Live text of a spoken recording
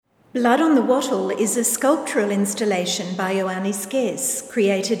Blood on the Wattle is a sculptural installation by Ioannis Gers,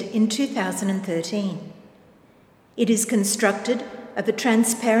 created in 2013. It is constructed of a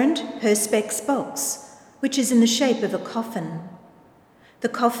transparent Perspex box, which is in the shape of a coffin. The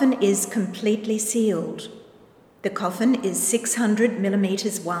coffin is completely sealed. The coffin is 600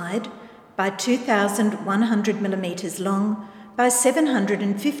 millimetres wide by 2,100 millimetres long by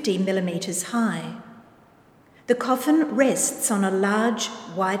 750 millimetres high. The coffin rests on a large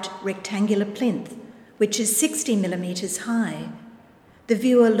white rectangular plinth, which is 60 millimetres high. The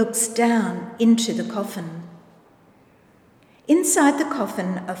viewer looks down into the coffin. Inside the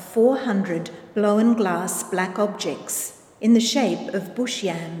coffin are 400 blown glass black objects in the shape of bush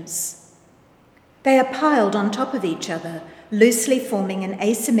yams. They are piled on top of each other, loosely forming an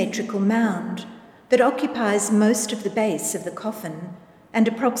asymmetrical mound that occupies most of the base of the coffin and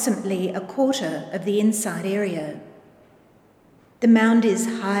approximately a quarter of the inside area. The mound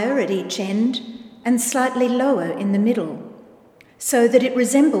is higher at each end and slightly lower in the middle, so that it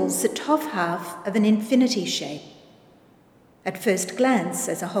resembles the top half of an infinity shape. At first glance,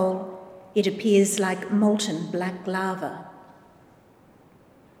 as a whole, it appears like molten black lava.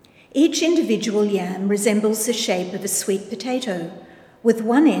 Each individual yam resembles the shape of a sweet potato, with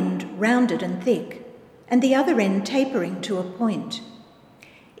one end rounded and thick, and the other end tapering to a point.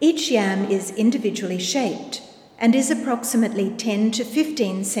 Each yam is individually shaped and is approximately 10 to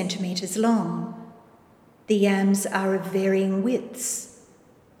 15 centimetres long. The yams are of varying widths.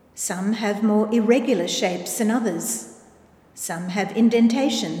 Some have more irregular shapes than others. Some have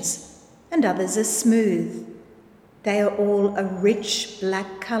indentations, and others are smooth. They are all a rich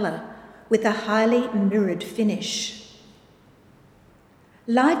black colour with a highly mirrored finish.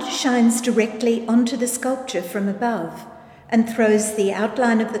 Light shines directly onto the sculpture from above and throws the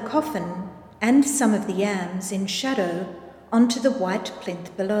outline of the coffin and some of the yams in shadow onto the white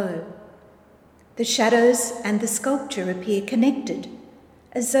plinth below. The shadows and the sculpture appear connected,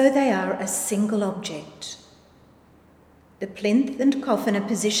 as though they are a single object. The plinth and coffin are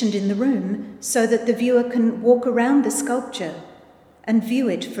positioned in the room so that the viewer can walk around the sculpture and view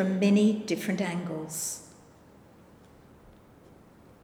it from many different angles.